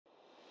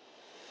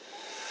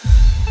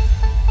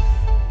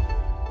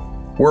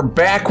We're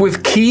back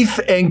with Keith,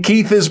 and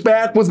Keith is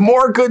back with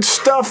more good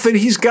stuff that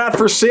he's got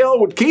for sale.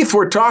 With Keith,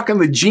 we're talking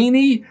the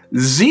Genie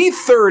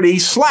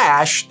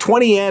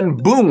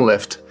Z30/20N boom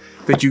lift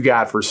that you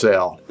got for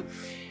sale.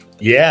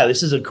 Yeah,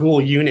 this is a cool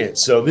unit.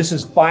 So this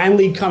is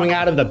finally coming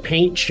out of the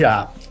paint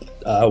shop.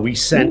 We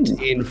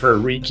sent in for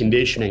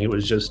reconditioning. It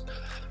was just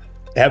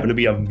happened to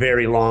be a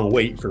very long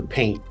wait for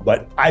paint.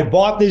 But I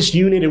bought this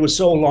unit. It was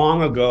so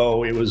long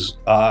ago. It was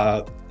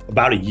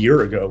about a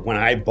year ago when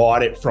I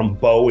bought it from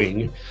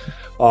Boeing,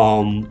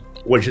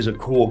 which is a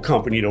cool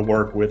company to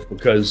work with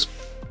because,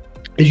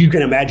 as you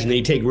can imagine,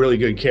 they take really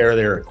good care of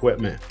their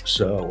equipment.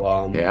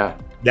 So yeah,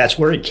 that's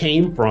where it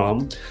came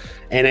from.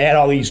 And it had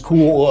all these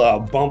cool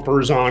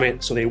bumpers on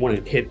it so they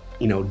wouldn't hit,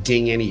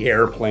 ding any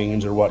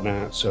airplanes or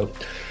whatnot. So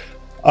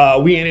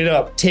we ended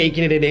up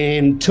taking it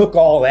in, took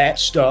all that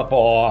stuff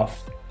off.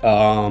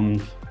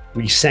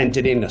 We sent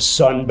it into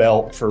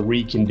Sunbelt for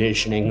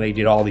reconditioning. They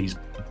did all these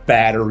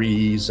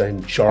batteries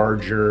and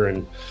charger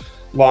and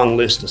long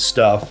list of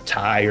stuff,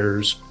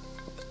 tires.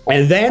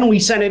 And then we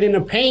sent it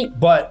into paint,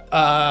 but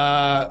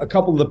a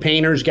couple of the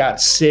painters got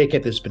sick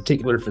at this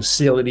particular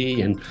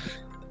facility and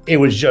it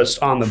was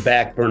just on the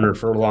back burner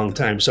for a long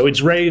time. So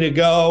it's ready to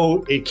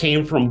go. It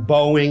came from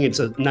Boeing. It's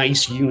a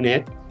nice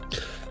unit,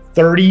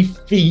 30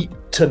 feet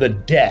to the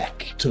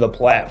deck, to the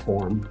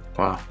platform.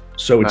 Wow.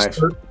 So it's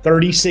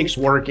 36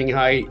 working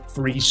height,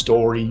 3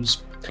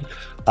 stories,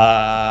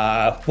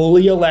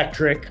 fully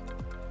electric.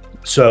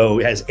 So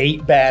it has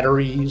 8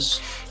 batteries,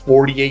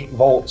 48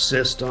 volt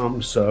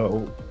system.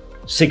 So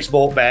 6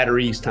 volt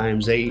batteries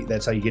times 8,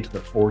 that's how you get to the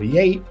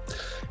 48.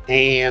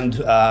 And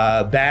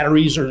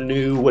batteries are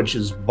new, which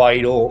is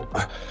vital.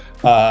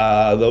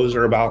 Those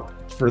are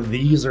for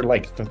these are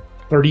like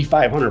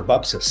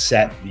 $3,500 a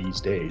set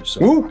these days.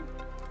 So, ooh,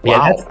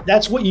 yeah, wow.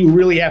 that's what you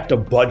really have to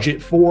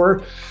budget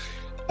for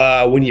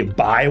when you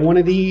buy one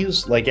of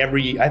these. Like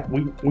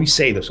we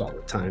say this all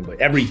the time, but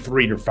every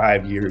 3 to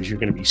 5 years, you're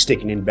going to be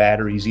sticking in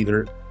batteries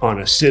either on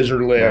a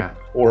scissor lift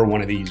or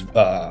one of these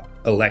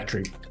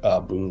electric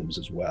booms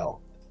as well.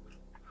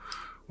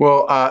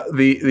 Well,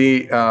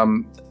 the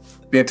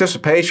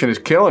anticipation is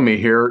killing me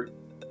here.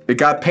 It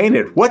got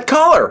painted. What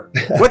color?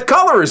 What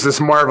color is this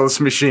marvelous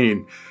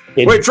machine?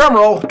 Wait, drum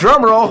roll,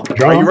 drum roll.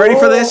 Are you ready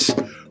for this?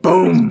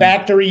 Boom.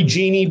 Factory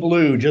Genie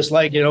blue, just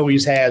like it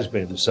always has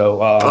been. So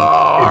it's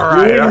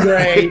all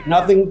great.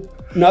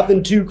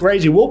 Nothing too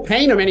crazy. We'll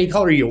paint them any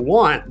color you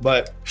want,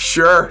 but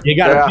sure, you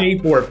got to pay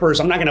for it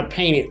first. I'm not going to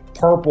paint it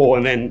purple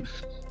and then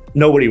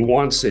nobody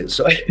wants it.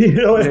 So,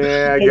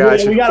 yeah, I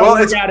got you. We got to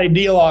work out a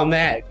deal on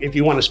that if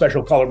you want a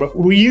special color. But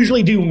we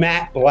usually do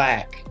matte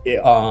black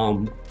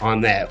on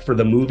that for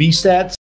the movie sets.